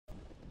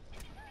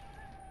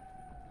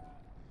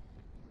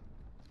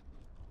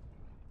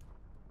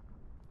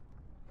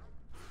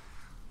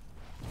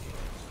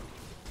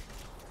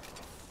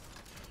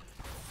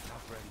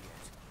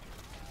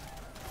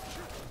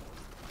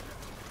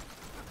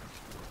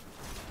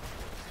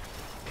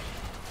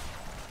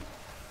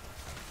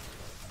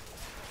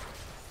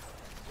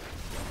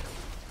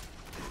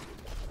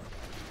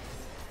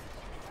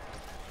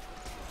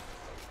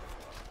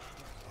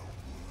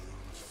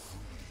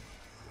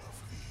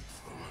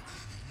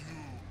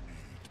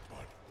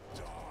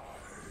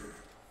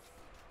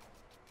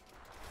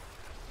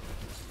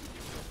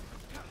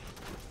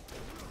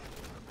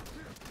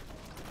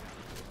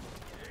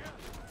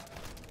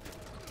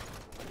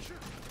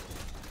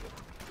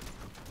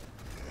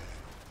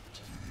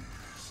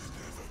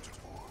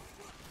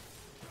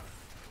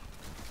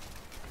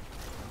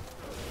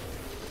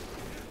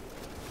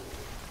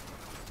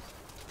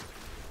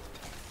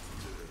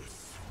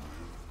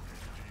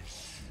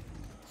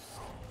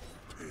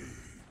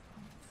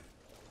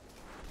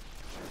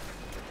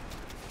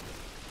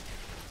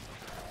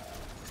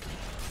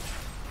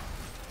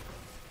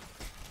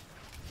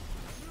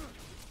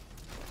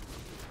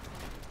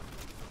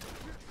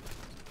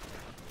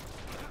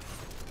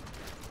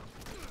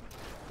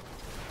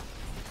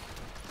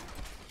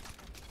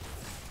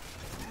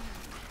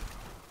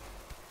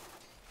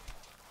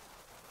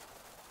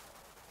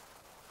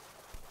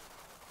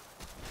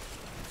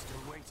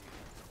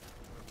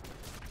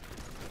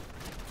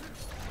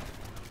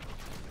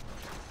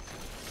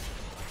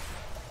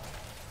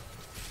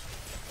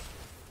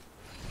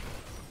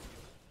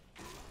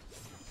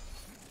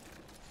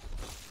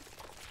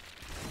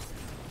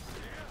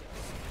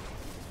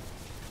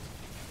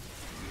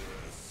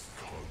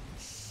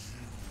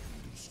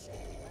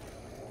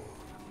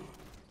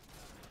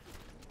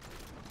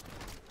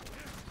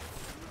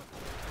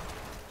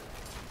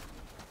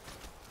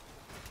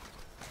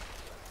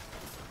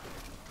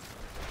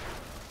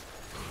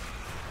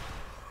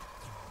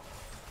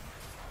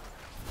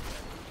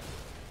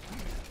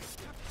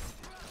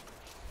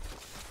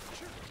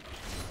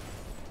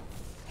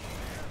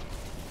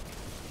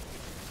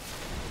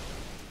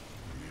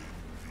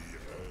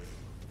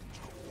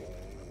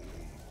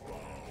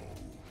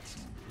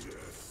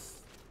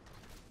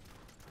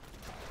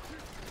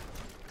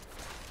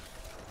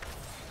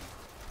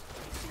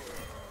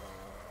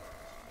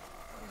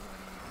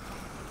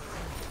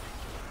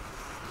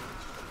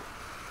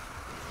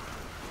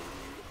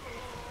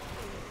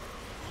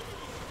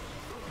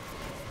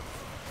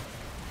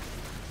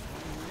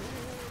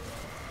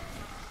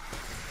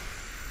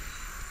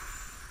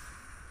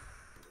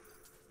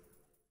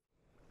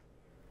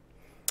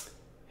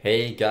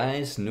Hey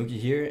guys, Nugi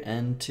here,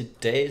 and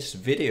today's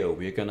video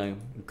we're gonna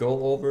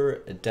go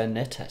over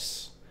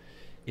Danettas.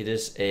 It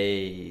is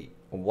a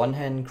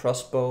one-hand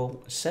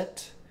crossbow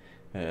set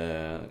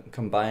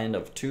combined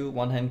of two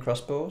one-hand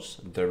crossbows,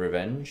 the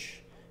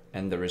Revenge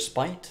and the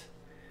Respite.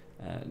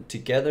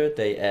 Together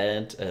they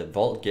add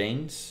vault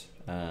gains,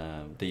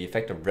 the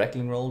effect of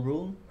Rattling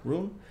Roll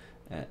rune,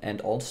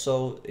 and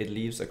also it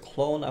leaves a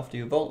clone after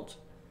you vault.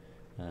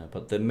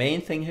 But the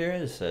main thing here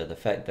is the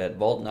fact that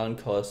vault now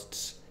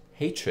costs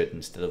hatred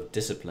instead of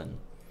discipline.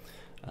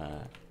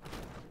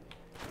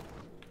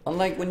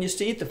 Unlike when you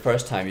see it the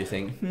first time, you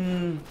think,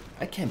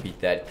 I can't be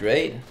that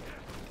great.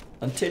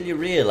 Until you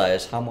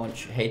realize how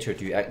much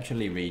hatred you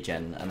actually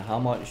regen and how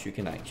much you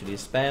can actually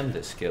spam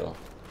this skill.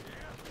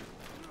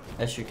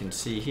 As you can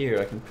see here,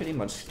 I can pretty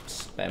much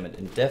spam it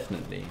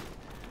indefinitely.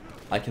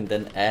 I can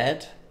then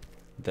add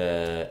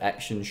the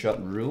action shot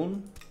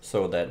rune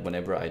so that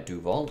whenever I do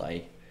vault,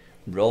 I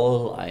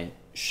roll, I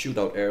shoot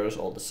out arrows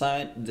all the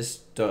side.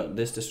 This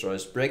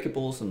destroys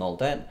breakables and all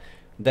that.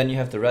 Then you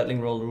have the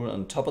Rattling Roll rune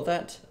on top of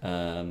that,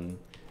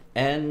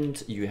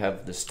 and you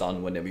have the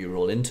stun whenever you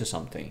roll into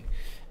something.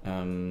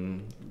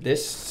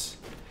 This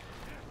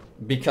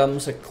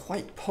becomes a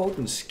quite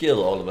potent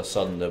skill all of a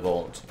sudden, the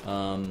vault.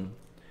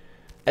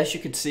 As you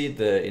could see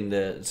in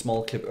the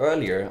small clip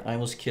earlier, I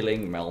was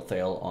killing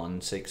Malthael on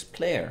 6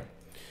 player,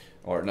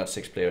 or not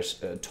 6 players,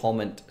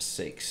 Torment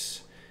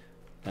 6.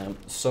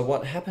 So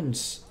what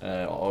happens,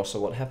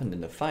 what happened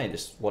in the fight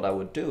is what I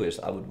would do is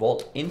I would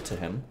vault into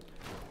him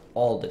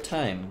all the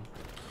time.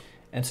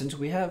 And since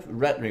we have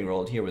Rattling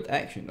Roll here with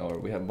action, or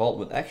we have vault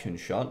with action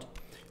shot,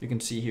 you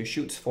can see he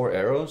shoots 4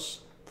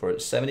 arrows for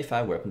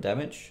 75 weapon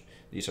damage.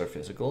 These are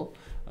physical.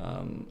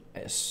 I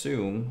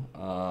assume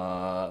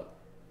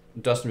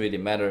doesn't really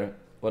matter.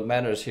 What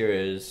matters here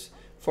is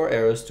 4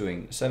 arrows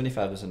doing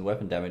 75%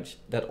 weapon damage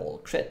that all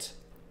crit.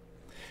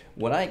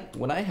 When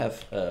I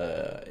have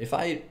if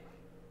I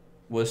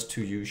was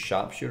to use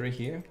Sharpshooter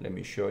here, let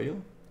me show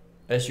you.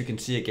 As you can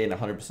see, again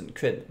 100%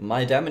 crit.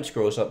 My damage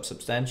grows up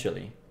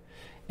substantially.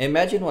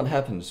 Imagine what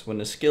happens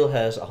when a skill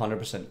has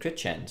 100% crit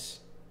chance.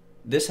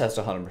 This has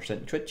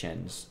 100% crit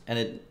chance,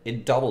 and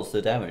it doubles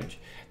the damage.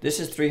 This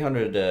is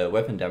 300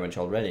 weapon damage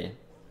already,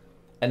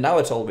 and now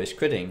it's always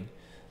critting.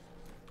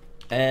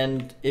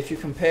 And if you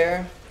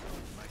compare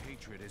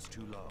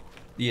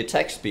the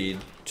attack speed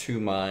to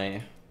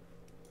my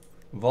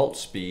vault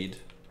speed,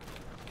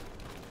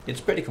 it's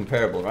pretty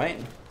comparable,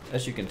 right?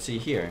 As you can see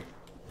here.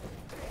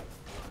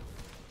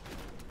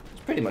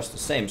 It's pretty much the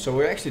same. So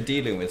we're actually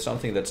dealing with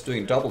something that's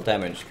doing double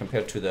damage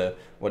compared to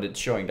what it's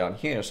showing down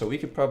here. So we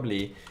could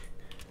probably,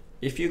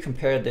 if you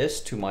compare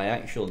this to my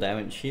actual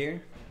damage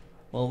here,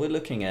 well, we're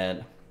looking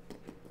at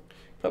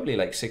probably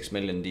like 6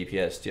 million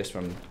DPS just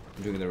from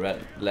doing the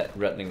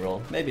Rattling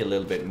Roll. Maybe a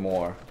little bit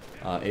more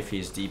if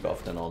he's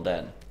debuffed and all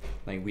that.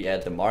 Like we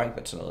add the mark,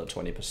 that's another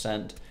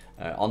 20%.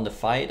 On the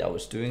fight I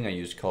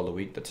used Call the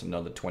Weak, that's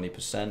another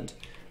 20%.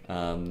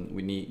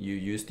 You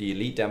use the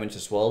elite damage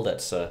as well,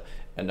 that's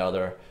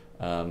another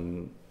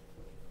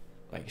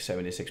like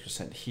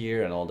 76%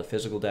 here, and all the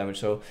physical damage.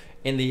 So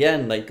in the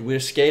end, like,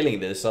 we're scaling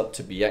this up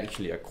to be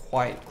actually a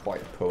quite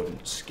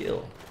potent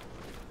skill,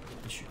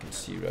 as you can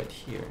see right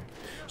here.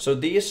 So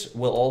these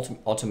will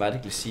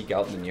automatically seek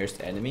out the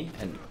nearest enemy,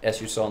 and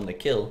as you saw in the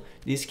kill,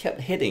 these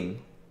kept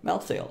hitting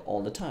Malthael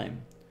all the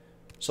time.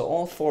 So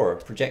all 4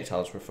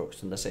 projectiles were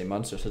focused on the same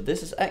monster. So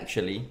this is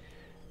actually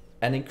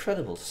an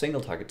incredible single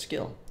target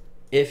skill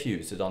if you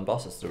use it on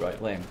bosses the right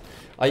way.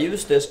 I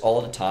use this all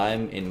the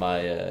time in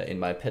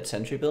my pet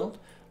sentry build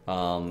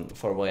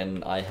for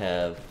when I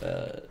have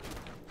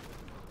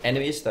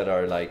enemies that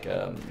are like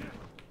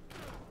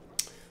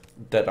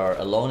that are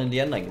alone in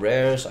the end, like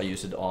rares. I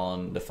use it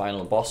on the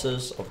final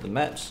bosses of the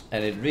maps,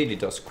 and it really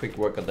does quick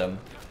work on them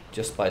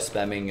just by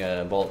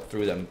spamming vault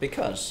through them,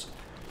 because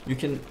you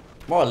can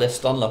more or less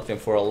stun lock them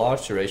for a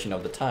large duration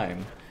of the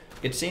time.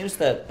 It seems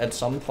that at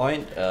some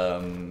point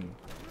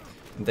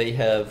they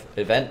have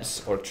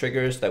events or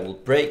triggers that will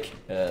break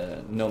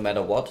no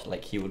matter what.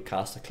 Like he would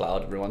cast a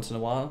cloud every once in a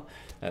while,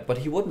 but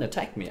he wouldn't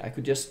attack me. I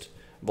could just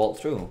vault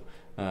through.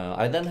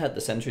 I then had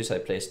the sentries I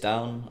placed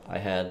down. I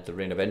had the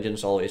Rain of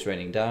Vengeance always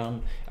raining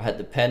down. I had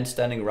the pen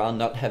standing around,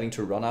 not having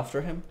to run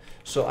after him.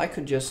 So I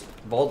could just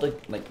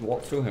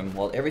walk through him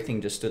while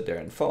everything just stood there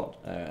and fought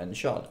and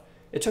shot.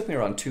 It took me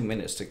around 2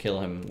 minutes to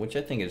kill him, which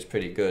I think is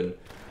pretty good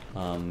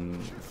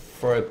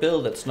for a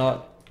build that's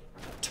not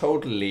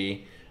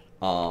totally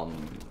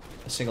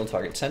single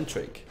target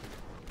centric.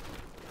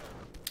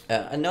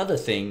 Another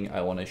thing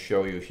I want to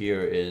show you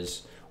here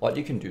is what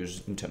you can do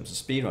in terms of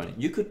speedrunning.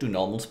 You could do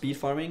normal speed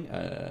farming,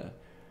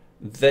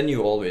 then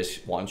you always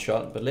one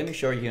shot, but let me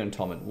show you here in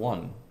Torment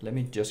 1. Let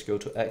me just go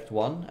to Act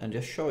 1 and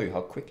just show you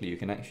how quickly you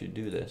can actually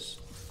do this.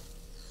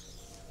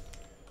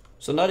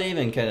 So not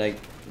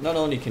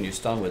only can you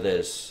stun with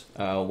this,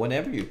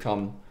 whenever you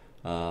come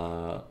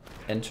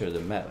enter the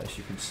map, as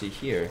you can see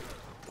here,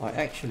 I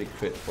actually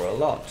crit for a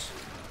lot,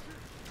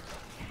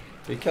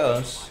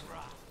 because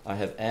I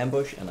have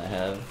ambush and I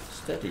have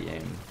steady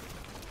aim.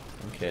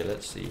 Okay,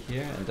 let's see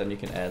here, and then you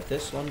can add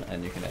this one,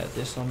 and you can add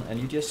this one, and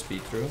you just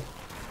speed through.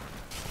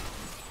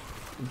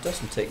 It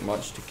doesn't take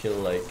much to kill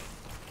like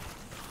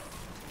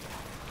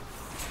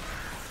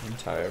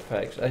entire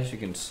packs. As you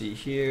can see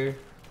here,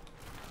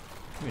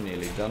 we're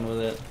nearly done with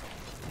it.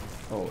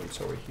 Oh,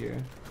 it's over here.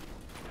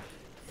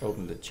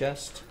 Open the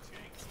chest.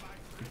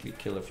 Quickly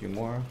kill a few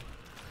more.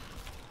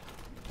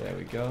 There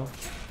we go.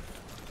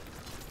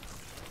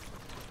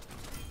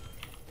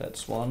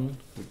 That's one.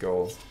 We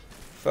go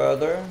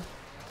further.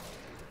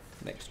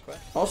 Next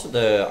question.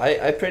 Also,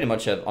 I pretty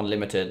much have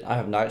unlimited. I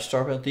have Night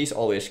Stalker. These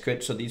always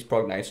crit, so these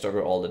proc Night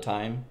Stalker all the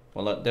time.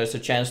 Well, there's a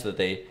chance that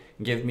they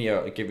give me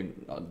or give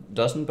it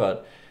doesn't,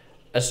 but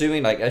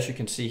assuming, like, as you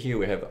can see here,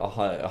 we have a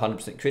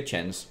 100% crit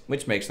chance,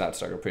 which makes Night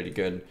Stalker pretty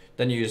good.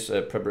 Then you use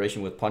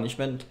preparation with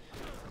punishment,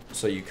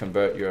 so you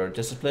convert your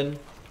discipline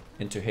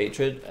into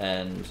hatred,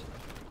 and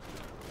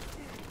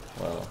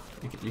well,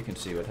 you can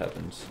see what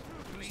happens.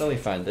 So let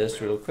me find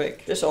this real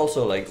quick. This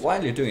also, like,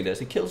 while you're doing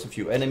this, it kills a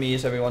few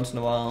enemies every once in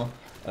a while.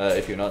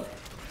 If you're not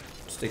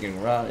sticking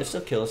around, it still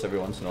kills every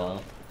once in a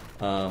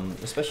while.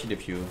 Especially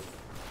if you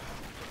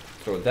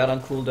throw that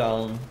on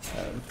cooldown.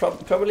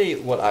 Probably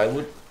what I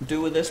would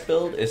do with this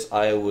build is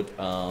I would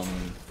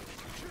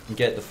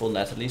get the full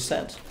Natalie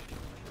set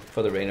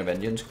for the Reign of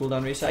Vengeance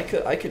cooldown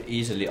reset. I could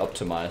easily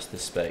optimize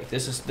this spec.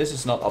 This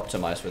is not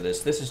optimized for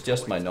this. This is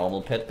just my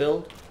normal pet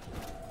build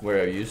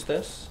where I use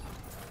this.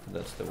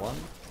 That's the one.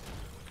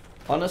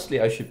 Honestly,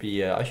 I should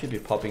be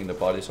popping the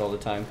bodies all the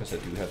time because I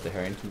do have the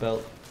Harrington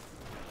belt.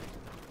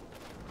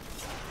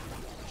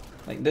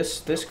 Like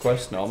this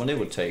quest normally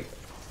would take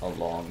a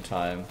long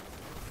time.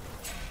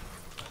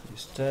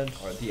 Instead,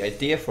 or the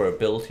idea for a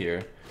build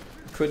here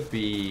could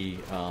be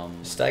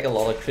stack a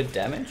lot of crit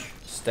damage,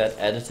 stat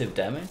additive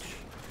damage,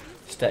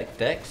 stack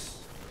dex,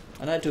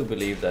 and I do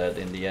believe that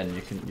in the end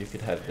you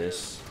could have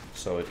this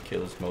so it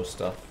kills most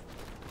stuff,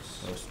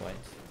 most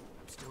fights.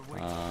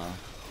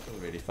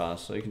 Really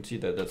fast. So you can see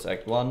that that's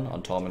Act 1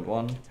 on Torment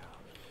 1.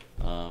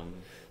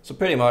 So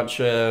pretty much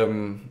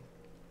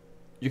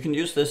you can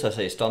use this as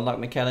a stun lock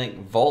mechanic.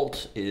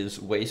 Vault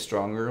is way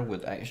stronger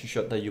with action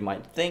shot than you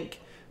might think.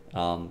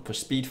 For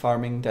speed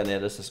farming,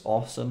 Danetta is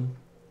awesome.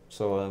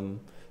 So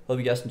hope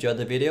you guys enjoyed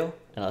the video,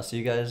 and I'll see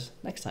you guys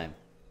next time.